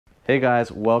Hey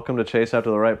guys, welcome to Chase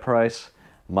After the Right Price.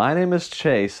 My name is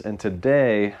Chase, and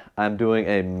today I'm doing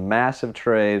a massive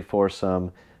trade for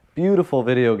some beautiful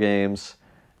video games,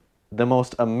 the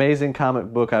most amazing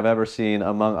comic book I've ever seen,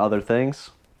 among other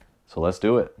things. So let's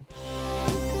do it.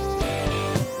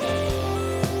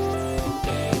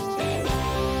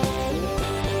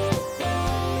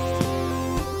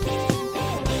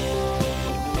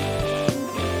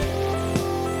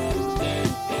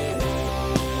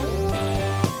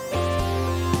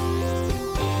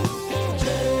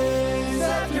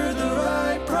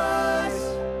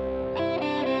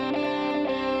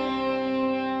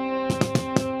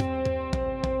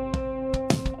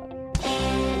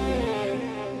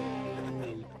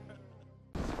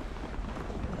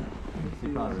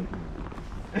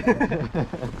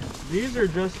 These are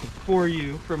just for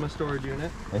you from a storage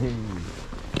unit. Hey. And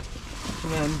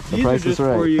then these are just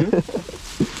for you.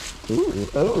 Ooh,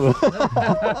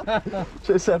 oh.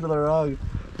 Chase after the wrong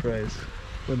price.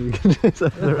 When do you get chase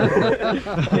after the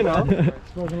right? You know,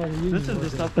 this is the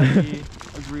stuff that we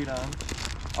agreed on.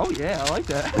 Oh yeah, I like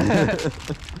that.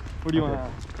 What do you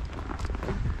want?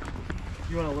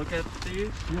 You want to look at these?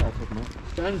 Yeah, I'll take them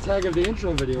out. Trying to tag of the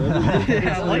intro video.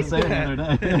 Yeah, I like that. The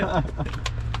other day.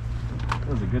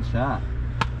 That was a good shot.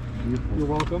 Beautiful. You're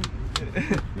welcome.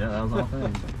 Yeah, that was all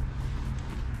things.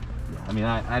 Yeah, I mean,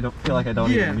 I don't feel like I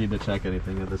don't even need to check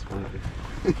anything at this point.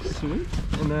 Sweet.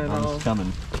 And then I'm just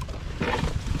coming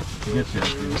to get you.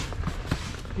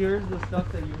 Here's the stuff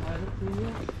that you haven't seen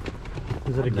yet.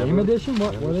 Is it a game edition?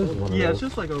 What is it? Yeah, it's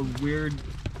just like a weird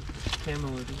camo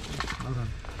edition. Okay.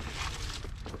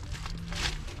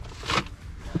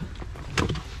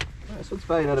 So it's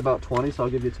valued at about 20, so I'll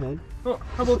give you 10. Oh,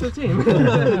 how about 15? Would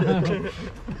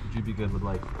you be good with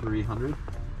like 300?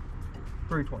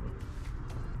 320.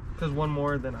 Because one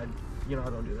more, then I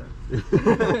don't do that.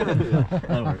 Yeah,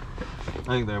 that'll work. I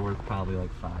think they're worth probably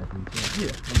like 5. Yeah.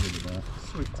 I'm good with that.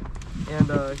 Sweet.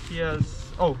 And he has.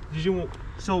 Oh, did you?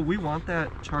 So we want that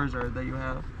Charizard that you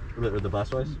have. Or the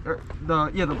Blastoise? The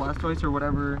Blastoise or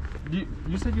whatever.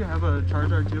 You said you have a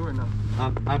Charizard too, or no?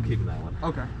 I'm keeping that one.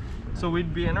 Okay. So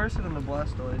we'd be interested in the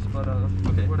Blastoise, but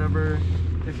okay. Whatever.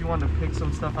 If you want to pick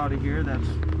some stuff out of here that's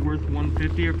worth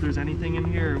 150, or if there's anything in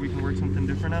here, we can work something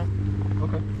different out.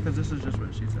 Okay. Because this is just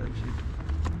what she said. She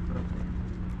put up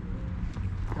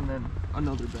there. And then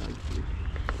another bag for you.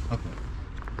 Okay.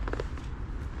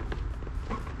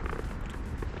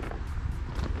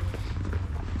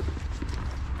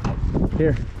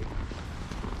 Here.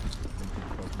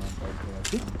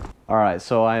 All right,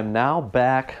 so I am now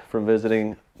back from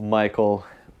visiting Michael.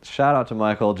 Shout out to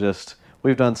Michael.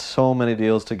 We've done so many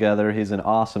deals together. He's an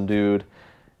awesome dude.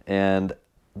 And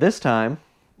this time,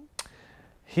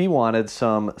 he wanted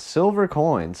some silver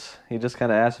coins. He just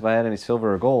kind of asked if I had any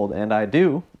silver or gold, and I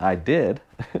did,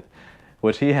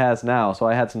 which he has now. So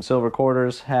I had some silver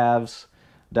quarters, halves,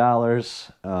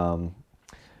 dollars, and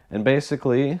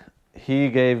basically he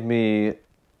gave me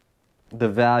the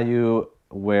value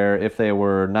where if they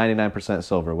were 99%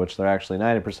 silver, which they're actually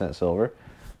 90% silver.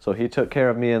 So he took care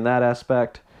of me in that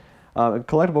aspect.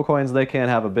 Collectible coins, they can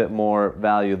have a bit more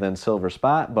value than silver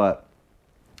spot, but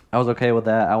I was okay with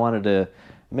that. I wanted to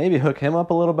maybe hook him up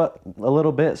a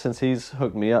little bit since he's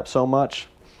hooked me up so much.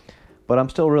 But I'm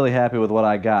still really happy with what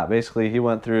I got. Basically, he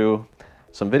went through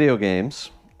some video games.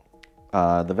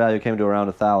 The value came to around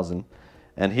 1,000.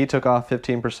 And he took off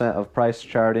 15% of price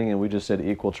charting, and we just did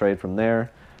equal trade from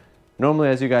there. Normally,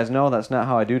 as you guys know, that's not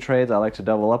how I do trades. I like to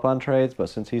double up on trades, but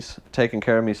since he's taken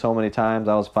care of me so many times,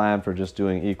 I was fine for just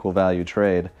doing equal value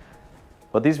trade.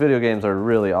 But these video games are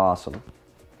really awesome.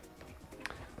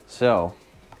 So,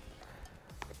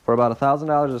 for about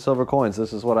 $1,000 of silver coins,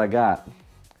 this is what I got.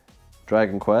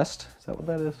 Dragon Quest, is that what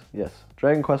that is? Yes.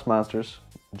 Dragon Quest Monsters,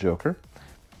 Joker,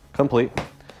 complete.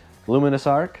 Luminous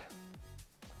Arc,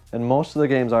 and most of the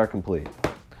games are complete.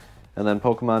 And then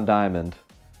Pokemon Diamond.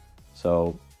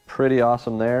 So, pretty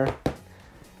awesome there.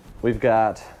 We've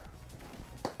got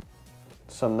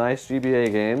some nice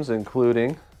GBA games,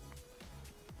 including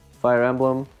Fire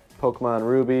Emblem, Pokemon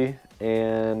Ruby,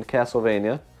 and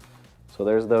Castlevania. So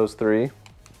there's those 3.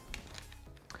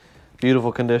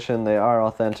 Beautiful condition, they are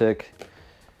authentic.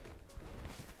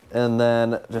 And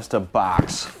then just a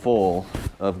box full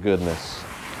of goodness.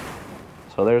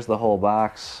 So there's the whole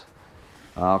box.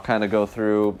 I'll kind of go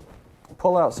through,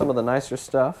 pull out some of the nicer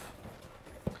stuff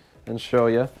and show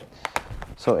you.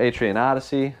 So Atrian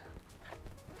Odyssey,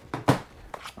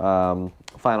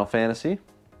 Final Fantasy,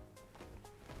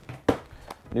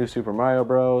 New Super Mario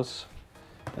Bros,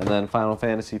 and then Final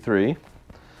Fantasy 3.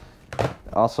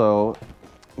 Also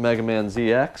Mega Man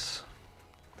ZX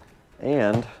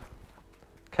and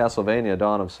Castlevania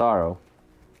Dawn of Sorrow.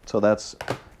 So that's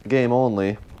game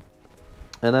only.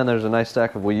 And then there's a nice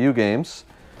stack of Wii U games,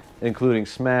 including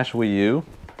Smash Wii U,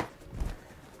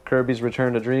 Kirby's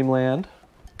Return to Dreamland,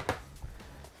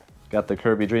 got the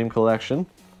Kirby Dream Collection,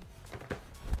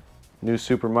 New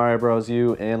Super Mario Bros.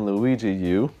 U and Luigi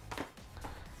U,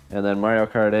 and then Mario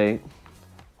Kart 8,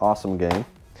 awesome game.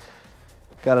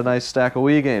 Got a nice stack of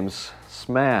Wii games,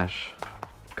 Smash,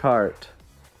 Kart,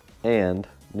 and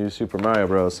New Super Mario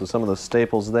Bros. So some of the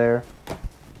staples there.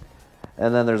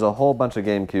 And then there's a whole bunch of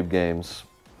GameCube games.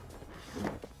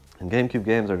 And GameCube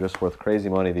games are just worth crazy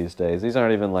money these days. These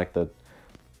aren't even like the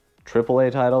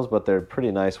AAA titles, but they're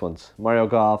pretty nice ones. Mario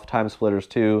Golf, Time Splitters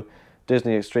 2,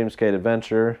 Disney Extreme Skate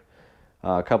Adventure,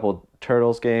 a couple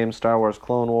Turtles games, Star Wars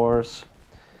Clone Wars.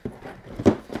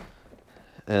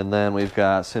 And then we've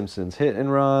got Simpsons Hit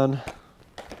and Run,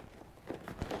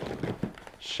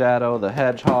 Shadow the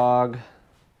Hedgehog,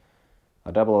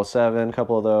 a 007, a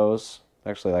couple of those.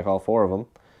 Actually, like all 4 of them.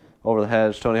 Over the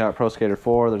Hedge, Tony Hawk Pro Skater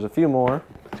 4. There's a few more.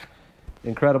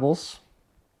 Incredibles.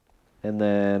 And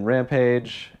then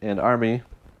Rampage and Army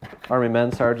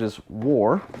Men Sarge's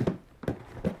War.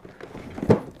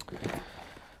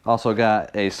 Also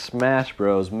got a Smash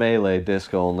Bros. Melee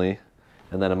disc only.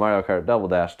 And then a Mario Kart Double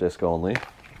Dash disc only.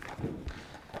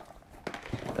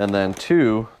 And then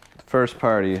 2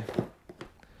 first-party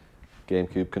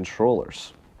GameCube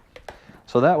controllers.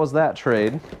 So that was that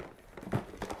trade.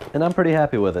 And I'm pretty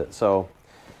happy with it. So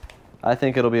I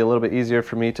think it'll be a little bit easier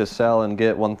for me to sell and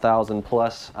get 1,000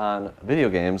 plus on video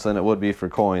games than it would be for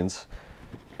coins.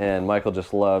 And Michael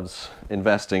just loves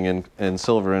investing in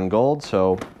silver and gold,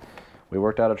 so we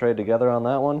worked out a trade together on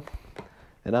that one,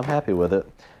 and I'm happy with it.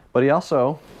 But he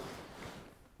also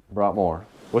brought more,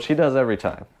 which he does every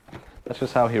time. That's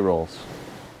just how he rolls.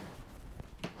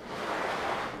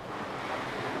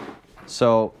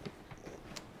 So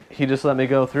he just let me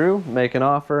go through, make an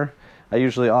offer. I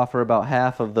usually offer about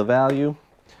half of the value.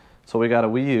 So we got a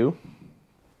Wii U.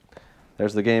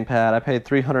 There's the gamepad. I paid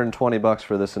 $320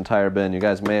 for this entire bin. You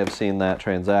guys may have seen that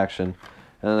transaction.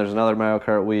 And then there's another Mario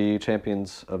Kart Wii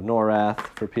Champions of Norath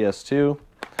for PS2.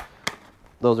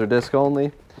 Those are disc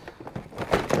only.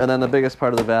 And then the biggest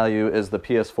part of the value is the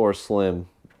PS4 Slim,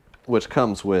 which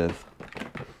comes with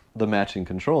the matching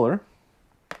controller.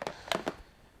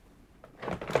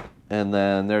 And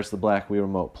then there's the black Wii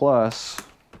Remote Plus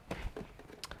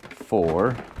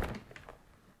for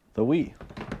the Wii.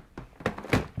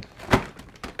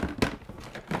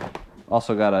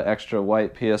 Also got an extra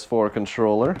white PS4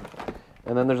 controller.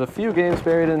 And then there's a few games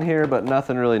buried in here, but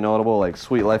nothing really notable, like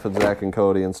Sweet Life of Zack and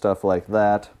Cody and stuff like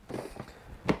that.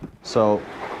 So,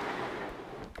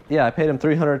 yeah, I paid him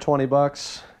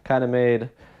 $320. Kind of made,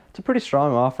 it's a pretty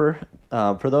strong offer.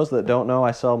 For those that don't know,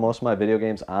 I sell most of my video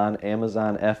games on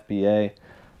Amazon FBA.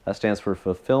 That stands for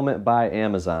Fulfillment by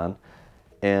Amazon.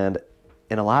 And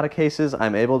in a lot of cases,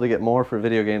 I'm able to get more for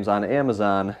video games on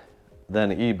Amazon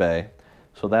than eBay.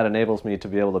 So that enables me to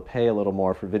be able to pay a little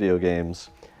more for video games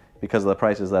because of the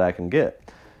prices that I can get.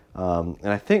 And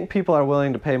I think people are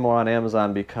willing to pay more on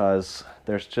Amazon because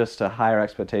there's just a higher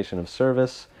expectation of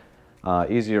service,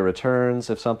 easier returns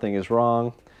if something is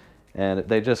wrong, and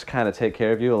they just kind of take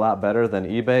care of you a lot better than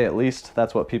eBay. At least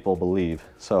that's what people believe.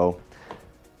 So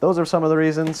those are some of the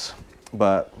reasons,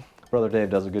 but Brother Dave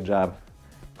does a good job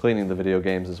cleaning the video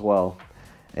games as well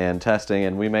and testing,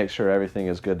 and we make sure everything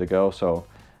is good to go. So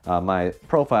my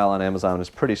profile on Amazon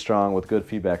is pretty strong with good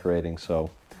feedback ratings,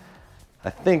 so I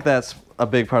think that's a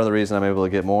big part of the reason I'm able to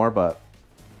get more, but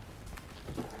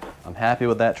I'm happy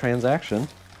with that transaction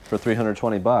for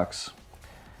 $320.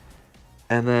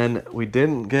 And then we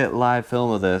didn't get live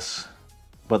film of this,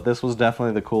 but this was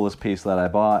definitely the coolest piece that I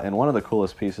bought, and one of the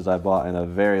coolest pieces I bought in a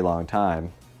very long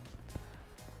time.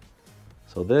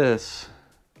 So this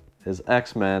is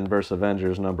X-Men vs.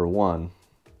 Avengers #1.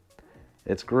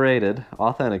 It's graded,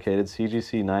 authenticated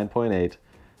CGC 9.8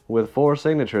 with 4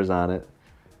 signatures on it.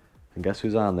 And guess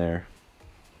who's on there?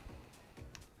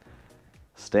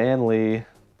 Stan Lee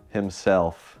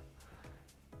himself.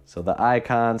 So the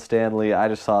icon, Stan Lee, I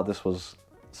just thought this was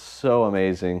so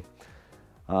amazing.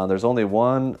 There's only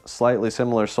one slightly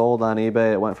similar sold on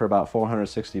eBay. It went for about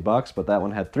 $460, but that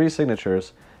one had 3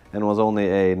 signatures and was only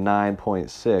a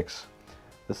 9.6.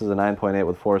 This is a 9.8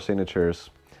 with 4 signatures.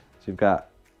 So you've got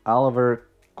Oliver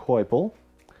Coipel,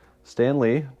 Stan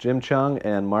Lee, Jim Chung,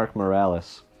 and Mark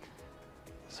Morales.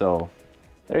 So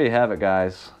there you have it,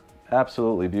 guys.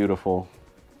 Absolutely beautiful.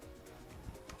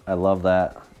 I love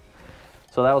that.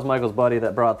 So that was Michael's buddy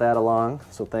that brought that along,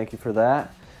 so thank you for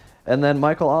that. And then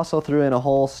Michael also threw in a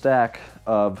whole stack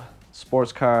of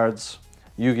sports cards,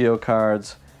 Yu-Gi-Oh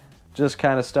cards, just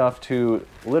kind of stuff to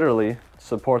literally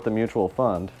support the mutual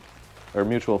fund, or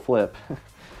mutual flip.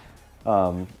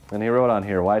 And he wrote on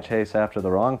here, why chase after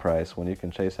the wrong price when you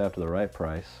can chase after the right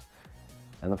price?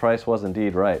 And the price was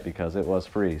indeed right because it was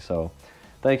free. So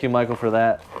thank you, Michael, for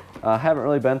that. I haven't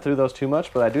really been through those too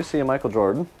much, but I do see a Michael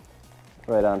Jordan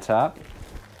right on top.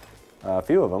 A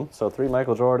few of them. So 3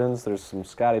 Michael Jordans. There's some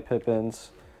Scottie Pippens.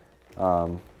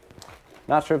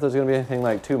 Not sure if there's going to be anything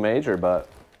like too major, but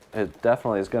it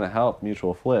definitely is going to help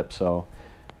mutual flip. So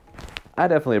I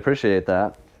definitely appreciate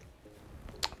that.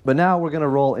 But now we're going to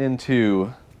roll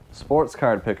into sports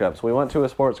card pickups. We went to a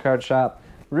sports card shop,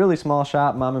 really small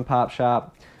shop, mom and pop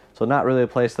shop. So not really a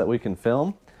place that we can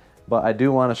film, but I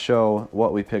do want to show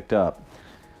what we picked up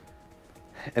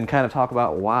and kind of talk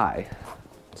about why.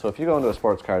 So if you go into a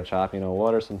sports card shop, you know,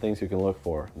 what are some things you can look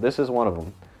for? This is one of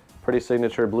them. Pretty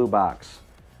signature blue box.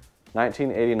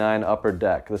 1989 Upper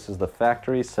Deck. This is the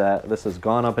factory set. This has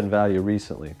gone up in value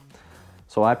recently.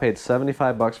 So I paid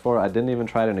 75 bucks for it. I didn't even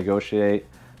try to negotiate.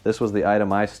 This was the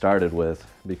item I started with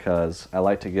because I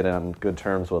like to get on good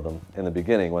terms with him in the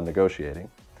beginning when negotiating.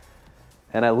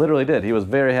 And I literally did. He was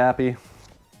very happy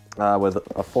with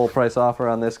a full price offer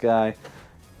on this guy.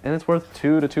 And it's worth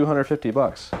 $200 to 250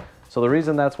 bucks. So the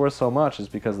reason that's worth so much is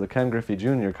because the Ken Griffey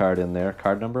Jr. card in there,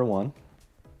 card number 1,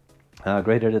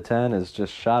 graded to 10, is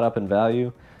just shot up in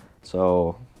value.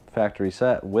 So factory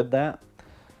set with that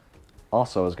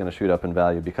also is going to shoot up in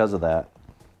value because of that.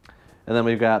 And then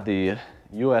we've got the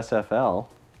USFL.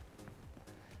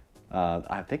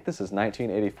 I think this is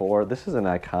 1984. This is an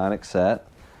iconic set.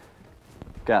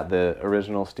 Got the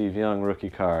original Steve Young rookie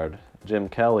card, Jim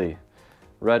Kelly,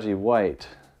 Reggie White.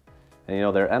 And you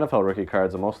know, they're NFL rookie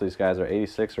cards, and most of these guys are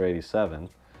 86 or 87.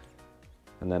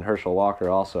 And then Herschel Walker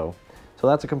also. So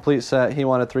that's a complete set. He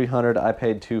wanted 300, I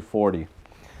paid 240.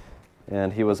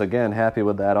 And he was, again, happy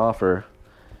with that offer.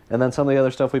 And then some of the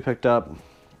other stuff we picked up,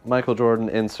 Michael Jordan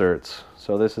inserts.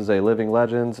 So this is a Living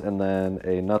Legends and then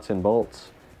a Nuts and Bolts.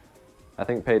 I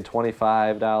think paid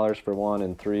 $25 for one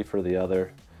and $3 for the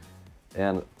other.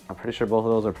 And I'm pretty sure both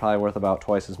of those are probably worth about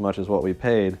twice as much as what we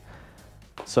paid.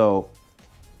 So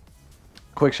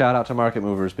quick shout out to Market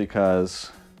Movers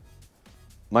because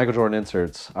Michael Jordan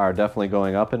inserts are definitely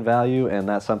going up in value, and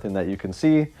that's something that you can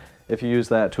see if you use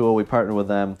that tool. We partner with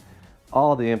them.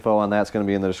 All the info on that's going to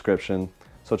be in the description,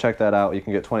 so check that out. You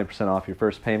can get 20% off your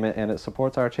first payment, and it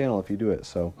supports our channel if you do it.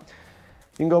 So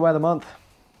you can go by the month,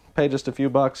 pay just a few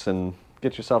bucks, and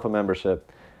get yourself a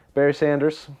membership. Barry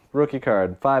Sanders, rookie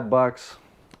card, $5.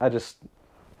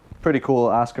 Pretty cool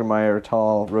Oscar Mayer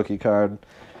tall rookie card.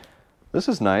 This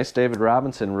is nice, David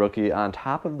Robinson rookie on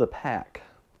top of the pack.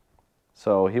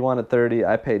 So he wanted 30,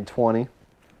 I paid 20.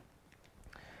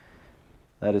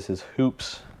 That is his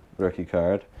Hoops rookie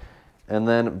card. And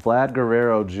then Vlad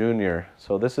Guerrero Jr.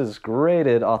 So this is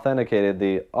graded, authenticated.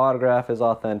 The autograph is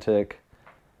authentic.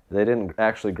 They didn't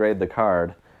actually grade the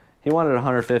card. He wanted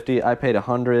 150, I paid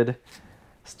 100.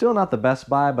 Still not the best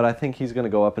buy, but I think he's going to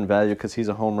go up in value because he's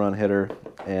a home run hitter,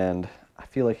 and I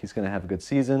feel like he's going to have a good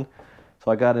season.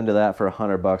 So I got into that for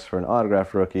 $100 for an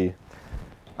autographed rookie.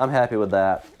 I'm happy with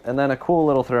that. And then a cool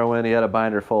little throw in, he had a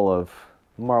binder full of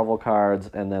Marvel cards,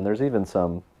 and then there's even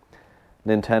some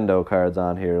Nintendo cards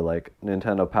on here, like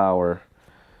Nintendo Power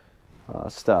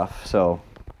stuff. So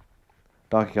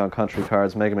Donkey Kong Country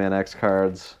cards, Mega Man X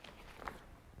cards.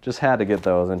 Just had to get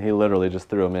those, and he literally just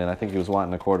threw them in. I think he was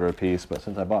wanting a quarter a piece, but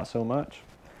since I bought so much,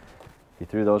 he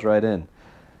threw those right in.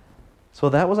 So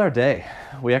that was our day.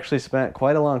 We actually spent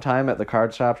quite a long time at the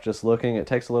card shops just looking. It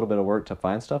takes a little bit of work to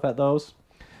find stuff at those,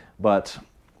 but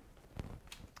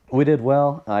we did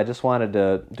well. I just wanted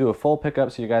to do a full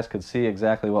pickup so you guys could see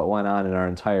exactly what went on in our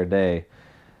entire day.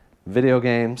 Video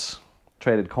games,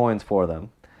 traded coins for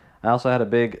them. I also had a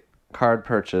big card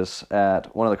purchase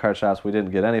at one of the card shops we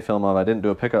didn't get any film of. I didn't do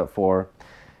a pickup for.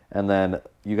 And then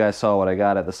you guys saw what I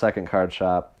got at the second card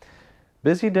shop.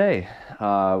 Busy day.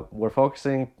 We're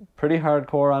focusing pretty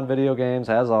hardcore on video games,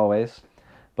 as always.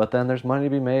 But then there's money to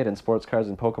be made in sports cards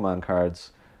and Pokemon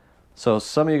cards. So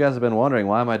some of you guys have been wondering,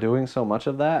 why am I doing so much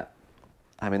of that?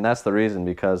 I mean, that's the reason,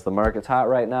 because the market's hot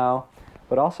right now.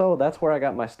 But also, that's where I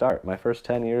got my start. My first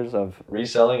 10 years of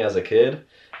reselling as a kid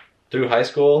through high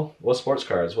school was sports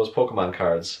cards, was Pokemon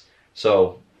cards.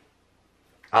 So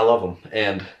I love them,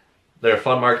 and they're a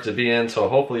fun market to be in. So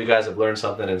hopefully you guys have learned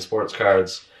something in sports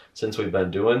cards since we've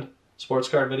been doing sports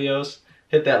card videos.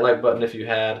 Hit that like button if you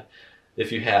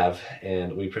have,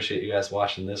 and we appreciate you guys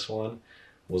watching this one.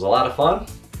 It was a lot of fun,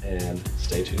 and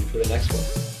stay tuned for the next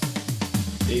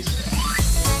one. Peace.